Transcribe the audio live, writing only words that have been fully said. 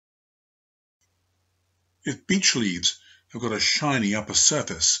If beech leaves have got a shiny upper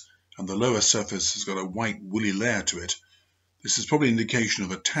surface and the lower surface has got a white woolly layer to it, this is probably an indication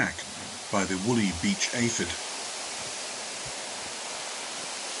of attack by the woolly beech aphid.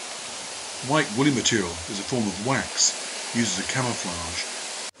 White woolly material is a form of wax used as a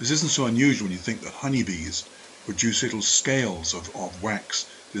camouflage. This isn't so unusual when you think that honeybees produce little scales of wax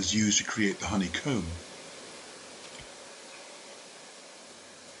that is used to create the honeycomb.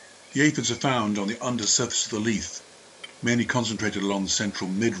 The aphids are found on the undersurface of the leaf, mainly concentrated along the central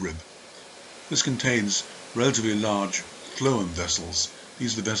midrib. This contains relatively large phloem vessels.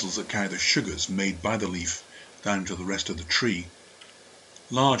 These are the vessels that carry the sugars made by the leaf down to the rest of the tree.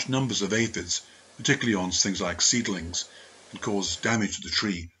 Large numbers of aphids, particularly on things like seedlings, can cause damage to the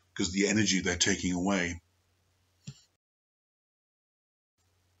tree because of the energy they're taking away.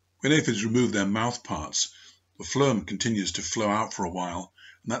 When aphids remove their mouth parts, the phloem continues to flow out for a while,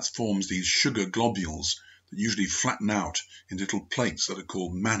 and that forms these sugar globules that usually flatten out in little plates that are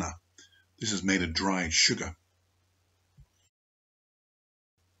called manna. This is made of dried sugar.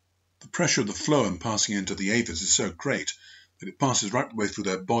 The pressure of the phloem passing into the aphids is so great that it passes right the way through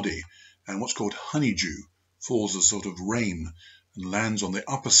their body, and what's called honeydew falls as sort of rain and lands on the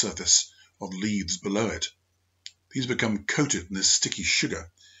upper surface of leaves below it. These become coated in this sticky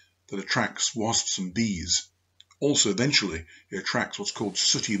sugar that attracts wasps and bees. Also, eventually, it attracts what's called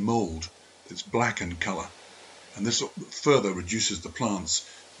sooty mold that's black in colour, and this further reduces the plant's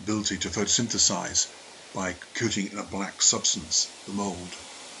ability to photosynthesize by coating it in a black substance, the mold.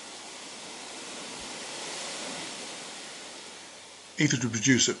 Aphids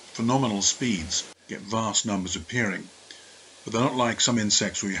reproduce at phenomenal speeds, get vast numbers appearing, but they're not like some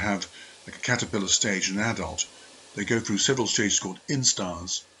insects where you have like a caterpillar stage and an adult. They go through several stages called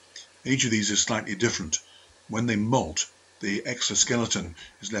instars. Each of these is slightly different. When they molt, the exoskeleton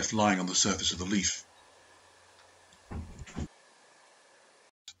is left lying on the surface of the leaf.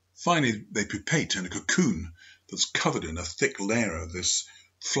 Finally, they pupate in a cocoon that's covered in a thick layer of this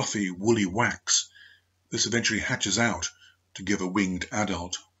fluffy, woolly wax. This eventually hatches out to give a winged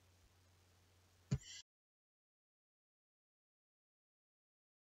adult.